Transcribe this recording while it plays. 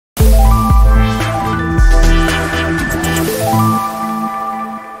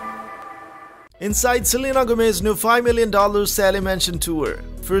Inside Selena Gomez's new $5 million Sally Mansion tour.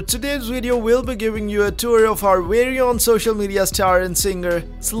 For today's video, we'll be giving you a tour of our very own social media star and singer,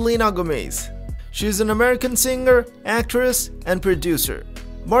 Selena Gomez. She's an American singer, actress, and producer.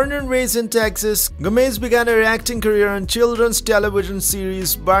 Born and raised in Texas, Gomez began her acting career on children's television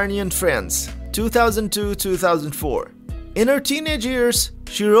series Barney Friends, 2002-2004. In her teenage years,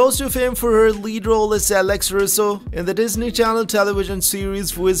 she rose to fame for her lead role as Alex Russo in the Disney Channel television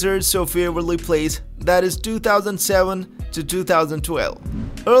series Wizards of Waverly Place, that is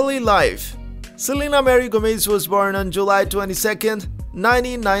 2007-2012. Early life. Selena Marie Gomez was born on July 22,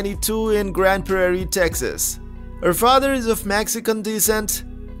 1992 in Grand Prairie, Texas. Her father is of Mexican descent,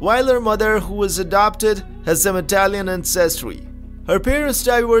 while her mother, who was adopted, has some Italian ancestry. Her parents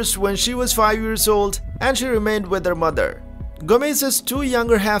divorced when she was 5 years old and she remained with her mother. Gomez has two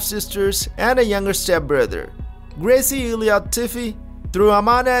younger half-sisters and a younger stepbrother, Gracie Elliott Tiffy, through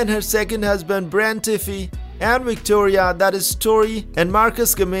Amanda and her second husband Brent Tiffy, and Victoria, that is Tori, and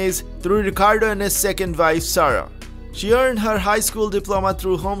Marcus Gomez through Ricardo and his second wife Sarah. She earned her high school diploma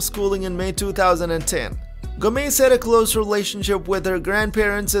through homeschooling in May 2010. Gomez had a close relationship with her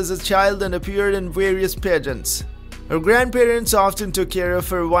grandparents as a child and appeared in various pageants. Her grandparents often took care of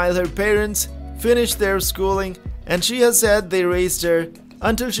her while her parents finished their schooling, and she has said they raised her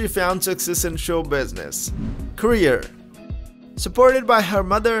until she found success in show business. Career. Supported by her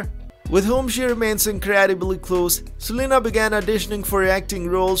mother, with whom she remains incredibly close, Selena began auditioning for acting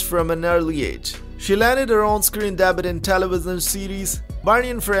roles from an early age. She landed her on-screen debut in television series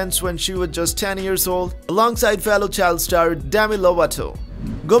Barney Friends when she was just 10 years old, alongside fellow child star Demi Lovato.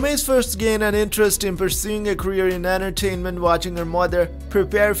 Gomez first gained an interest in pursuing a career in entertainment watching her mother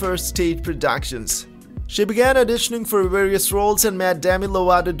prepare for stage productions. She began auditioning for various roles and met Demi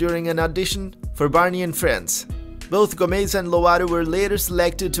Lovato during an audition for Barney Friends. Both Gomez and Lovato were later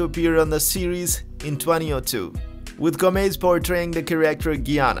selected to appear on the series in 2002, with Gomez portraying the character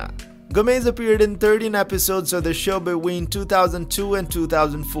Gianna. Gomez appeared in 13 episodes of the show between 2002 and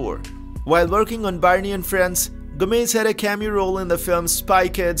 2004. While working on Barney Friends, Gomez had a cameo role in the films Spy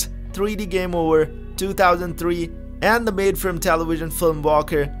Kids, 3D Game Over, 2003, and the made-from-television film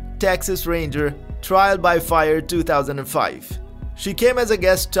Walker, Texas Ranger, Trial by Fire, 2005. She came as a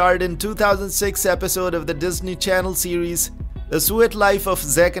guest star in 2006 episode of the Disney Channel series The Sweet Life of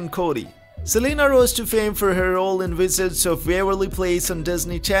Zack and Cody. Selena rose to fame for her role in Wizards of Waverly Place on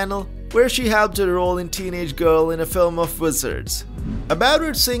Disney Channel, where she helped her role in teenage girl in a film of Wizards. About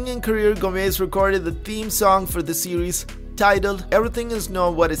her singing career, Gomez recorded the theme song for the series, titled Everything Is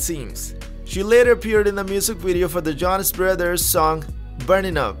Not What It Seems. She later appeared in the music video for the Jonas Brothers song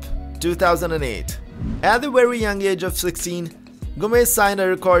Burning Up, 2008. At the very young age of 16, Gomez signed a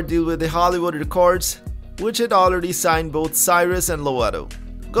record deal with the Hollywood Records, which had already signed both Cyrus and Lovato.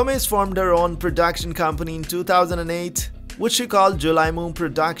 Gomez formed her own production company in 2008, which she called July Moon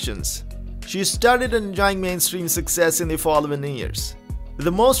Productions. She started enjoying mainstream success in the following years.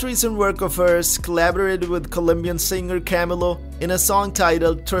 The most recent work of hers collaborated with Colombian singer Camilo in a song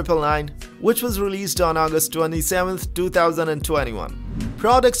titled Triple Nine, which was released on August 27, 2021.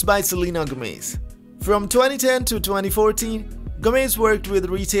 Products by Selena Gomez. From 2010 to 2014, Gomez worked with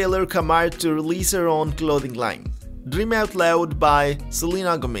retailer Kmart to release her own clothing line, Dream Out Loud by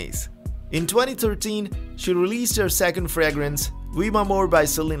Selena Gomez. In 2013, she released her second fragrance, Viva More by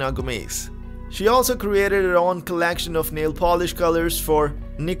Selena Gomez. She also created her own collection of nail polish colors for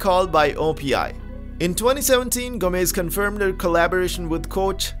Nicole by OPI. In 2017, Gomez confirmed her collaboration with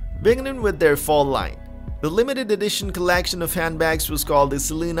Coach, beginning with their fall line. The limited edition collection of handbags was called the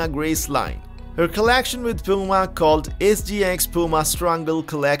Selena Grace line. Her collection with Puma, called SGX Puma Strongbill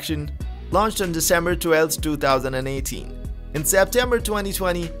Collection, launched on December 12, 2018. In September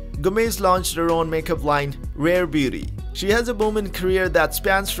 2020, Gomez launched her own makeup line, Rare Beauty. She has a booming career that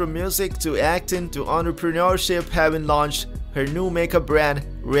spans from music to acting to entrepreneurship, having launched her new makeup brand,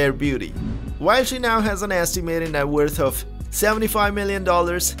 Rare Beauty. While she now has an estimated net worth of $75 million,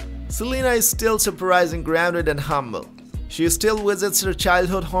 Selena is still surprisingly grounded and humble. She still visits her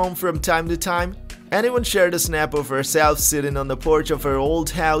childhood home from time to time, and even shared a snap of herself sitting on the porch of her old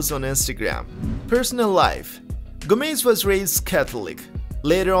house on Instagram. Personal life. Gomez was raised Catholic.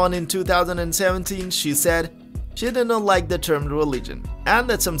 Later on in 2017, she said she did not like the term religion, and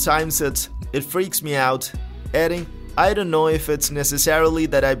that sometimes it freaks me out, adding, I don't know if it's necessarily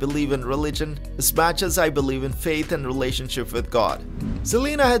that I believe in religion as much as I believe in faith and relationship with God.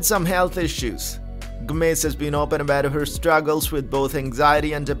 Selena had some health issues. Gomez has been open about her struggles with both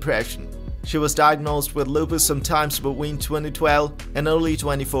anxiety and depression. She was diagnosed with lupus sometimes between 2012 and early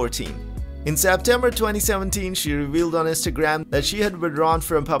 2014. In September 2017, she revealed on Instagram that she had withdrawn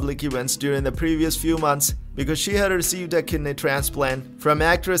from public events during the previous few months because she had received a kidney transplant from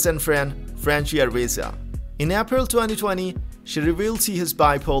actress and friend Francia Reza. In April 2020, she revealed she has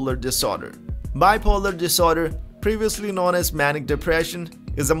bipolar disorder. Bipolar disorder, previously known as manic depression,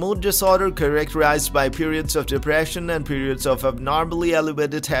 is a mood disorder characterized by periods of depression and periods of abnormally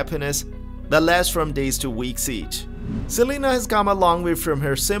elevated happiness that last from days to weeks each. Selena has come a long way from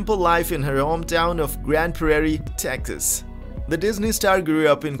her simple life in her hometown of Grand Prairie, Texas. The Disney star grew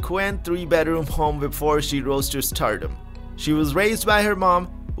up in a quaint 3-bedroom home before she rose to stardom. She was raised by her mom,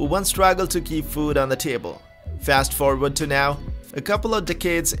 who once struggled to keep food on the table. Fast forward to now, a couple of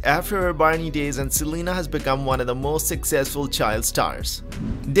decades after her Barney days, and Selena has become one of the most successful child stars.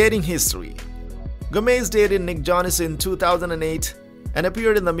 Dating history. Gomez dated Nick Jonas in 2008 and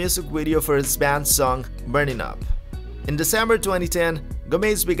appeared in the music video for his band's song Burning Up. In December 2010,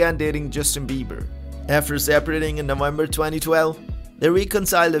 Gomez began dating Justin Bieber. After separating in November 2012, they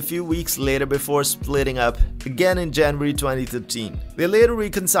reconciled a few weeks later before splitting up again in January 2013. They later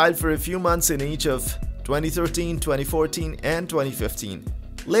reconciled for a few months in each of 2013, 2014, and 2015.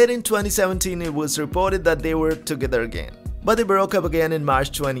 Late in 2017, it was reported that they were together again, but they broke up again in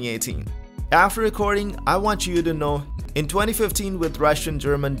March 2018. After recording I Want You to Know in 2015 with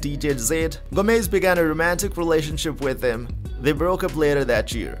Russian-German DJ Zed, Gomez began a romantic relationship with him. They broke up later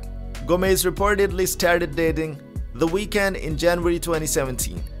that year. Gomez reportedly started dating The Weeknd in January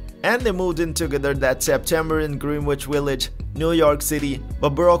 2017, and they moved in together that September in Greenwich Village, New York City, but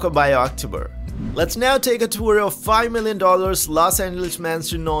broke up by October. Let's now take a tour of $5 million Los Angeles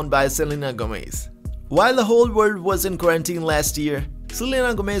mansion owned by Selena Gomez. While the whole world was in quarantine last year,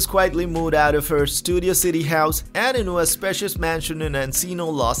 Selena Gomez quietly moved out of her Studio City house and into a spacious mansion in Encino,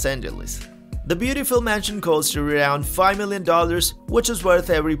 Los Angeles. The beautiful mansion cost around $5 million, which is worth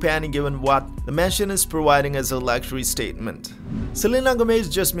every penny given what the mansion is providing as a luxury statement. Selena Gomez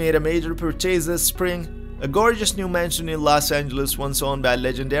just made a major purchase this spring, a gorgeous new mansion in Los Angeles once owned by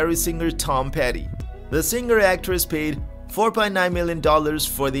legendary singer Tom Petty. The singer-actress paid $4.9 million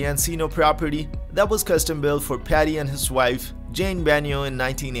for the Encino property that was custom built for Petty and his wife Jane Banyo in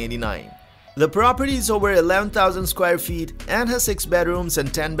 1989. The property is over 11,000 square feet and has 6 bedrooms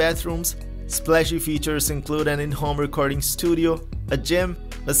and 10 bathrooms. Splashy features include an in-home recording studio, a gym,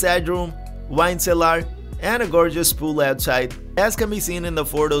 massage room, wine cellar, and a gorgeous pool outside, as can be seen in the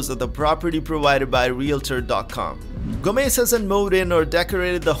photos of the property provided by Realtor.com. Gomez hasn't moved in or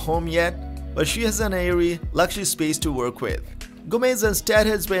decorated the home yet, but she has an airy, luxury space to work with. Gomez instead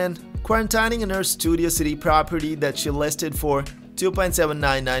has been quarantining in her Studio City property that she listed for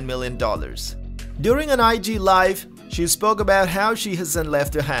 $2.799 million. During an IG live, she spoke about how she hasn't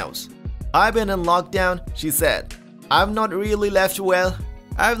left the house. "I've been in lockdown," she said. "I've not really left well.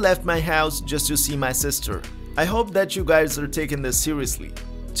 I've left my house just to see my sister. I hope that you guys are taking this seriously.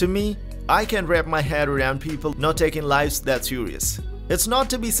 To me, I can't wrap my head around people not taking lives that serious. It's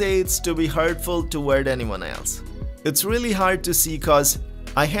not to be said it's to be hurtful toward anyone else. It's really hard to see cause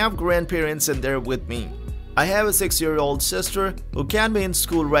I have grandparents and they're with me. I have a 6-year-old sister who can't be in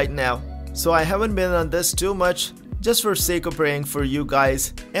school right now, so I haven't been on this too much, just for sake of praying for you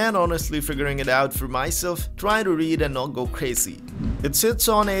guys and honestly figuring it out for myself, trying to read and not go crazy." It sits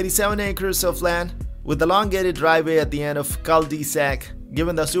on 87 acres of land with a elongated driveway at the end of cul-de-sac,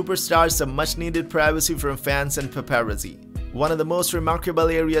 giving the superstars some much-needed privacy from fans and paparazzi. One of the most remarkable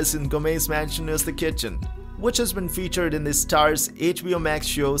areas in Gomez mansion is the kitchen, which has been featured in the star's HBO Max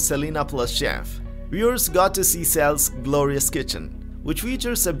show Selena Plus Chef. Viewers got to see Sel's glorious kitchen, which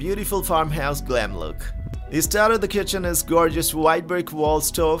features a beautiful farmhouse glam look. The star of the kitchen is gorgeous white brick wall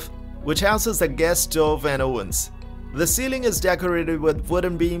stove, which houses a gas stove and ovens. The ceiling is decorated with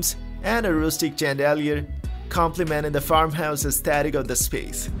wooden beams and a rustic chandelier, complementing the farmhouse aesthetic of the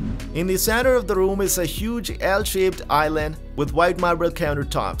space. In the center of the room is a huge L-shaped island with white marble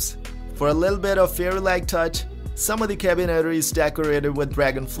countertops. For a little bit of fairy-like touch, some of the cabinetry is decorated with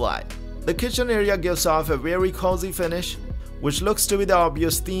dragonfly. The kitchen area gives off a very cozy finish, which looks to be the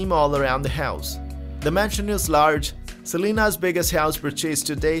obvious theme all around the house. The mansion is large, Selena's biggest house purchased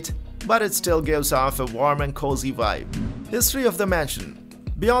to date, but it still gives off a warm and cozy vibe. History of the mansion.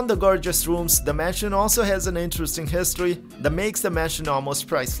 Beyond the gorgeous rooms, the mansion also has an interesting history that makes the mansion almost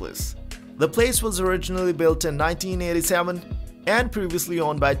priceless. The place was originally built in 1987 and previously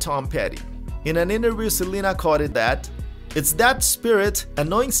owned by Tom Petty. In an interview, Selena quoted that, "It's that spirit and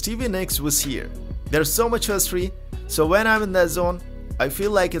knowing Stevie Nicks was here. There's so much history, so when I'm in that zone, I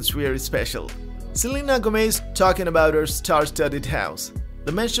feel like it's very special." Selena Gomez talking about her star-studded house.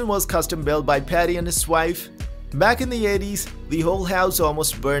 The mansion was custom built by Petty and his wife. Back in the 80s, the whole house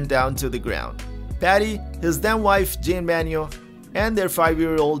almost burned down to the ground. Patty, his then wife Jane Manio, and their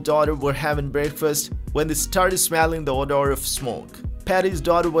 5-year-old daughter were having breakfast when they started smelling the odor of smoke. Patty's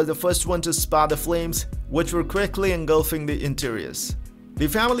daughter was the first one to spot the flames, which were quickly engulfing the interiors. The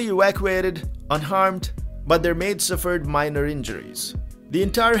family evacuated unharmed, but their maid suffered minor injuries. The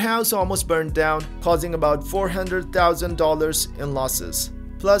entire house almost burned down, causing about $400,000 in losses,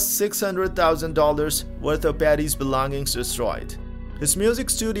 plus $600,000 worth of Patty's belongings destroyed. His music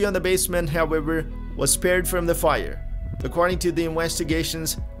studio in the basement, however, was spared from the fire. According to the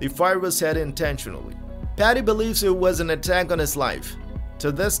investigations, the fire was set intentionally. Patty believes it was an attack on his life.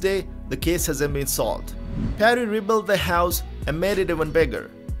 To this day, the case hasn't been solved. Patty rebuilt the house and made it even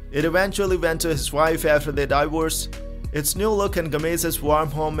bigger. It eventually went to his wife after they divorced. Its new look and Gomez's warm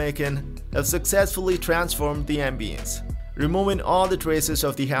homemaking have successfully transformed the ambience, removing all the traces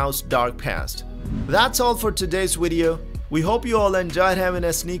of the house's dark past. That's all for today's video. We hope you all enjoyed having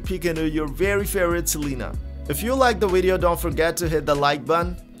a sneak peek into your very favorite Selena. If you liked the video, don't forget to hit the like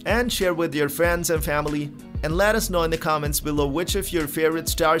button and share with your friends and family, and let us know in the comments below which of your favorite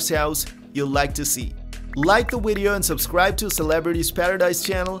stars' house you'd like to see. Like the video and subscribe to Celebrities Paradise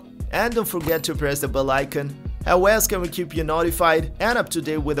channel, and don't forget to press the bell icon. How else can we keep you notified and up to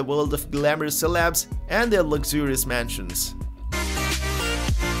date with the world of glamorous celebs and their luxurious mansions?